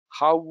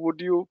how would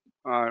you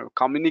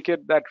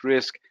communicate that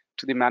risk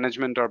to the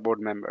management or board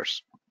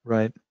members?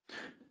 Right.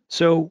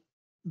 So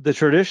the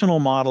traditional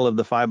model of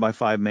the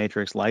 5x5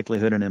 matrix,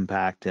 likelihood and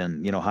impact,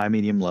 and high,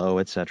 medium, low,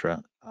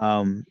 etc.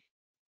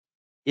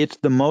 It's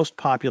the most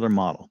popular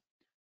model.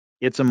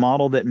 It's a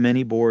model that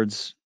many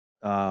boards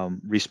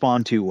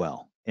respond to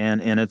well,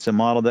 and it's a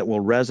model that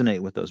will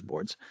resonate with those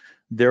boards.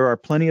 There are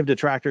plenty of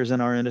detractors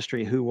in our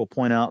industry who will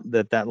point out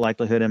that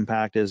likelihood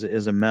impact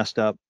is a messed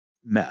up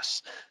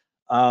mess.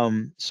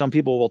 Some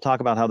people will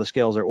talk about how the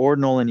scales are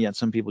ordinal, and yet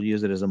some people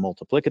use it as a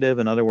multiplicative.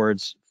 In other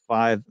words,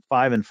 5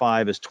 and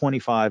 5 is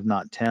 25,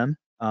 not 10.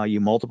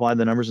 You multiply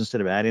the numbers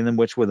instead of adding them,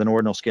 which with an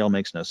ordinal scale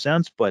makes no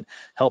sense, but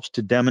helps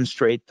to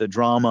demonstrate the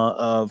drama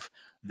of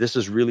this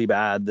is really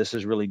bad, this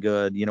is really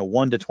good.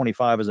 1 to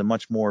 25 is a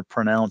much more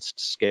pronounced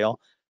scale.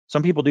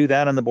 Some people do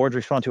that, and the boards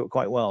respond to it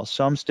quite well.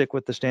 Some stick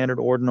with the standard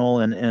ordinal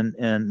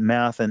and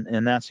math,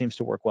 and that seems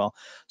to work well.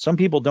 Some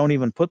people don't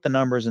even put the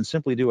numbers and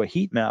simply do a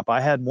heat map.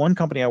 I had one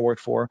company I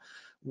worked for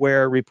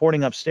where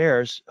reporting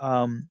upstairs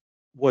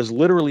was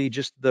literally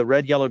just the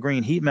red, yellow,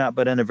 green heat map,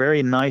 but in a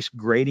very nice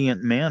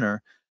gradient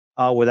manner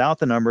without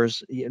the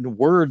numbers,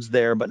 words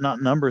there, but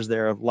not numbers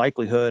there of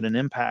likelihood and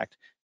impact.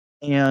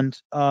 And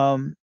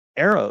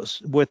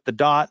arrows with the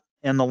dot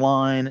and the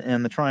line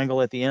and the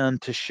triangle at the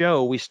end to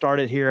show we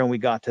started here and we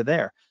got to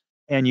there.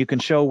 And you can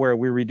show where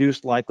we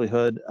reduced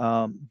likelihood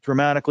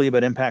dramatically,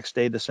 but impact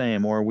stayed the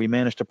same, or we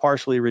managed to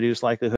partially reduce likelihood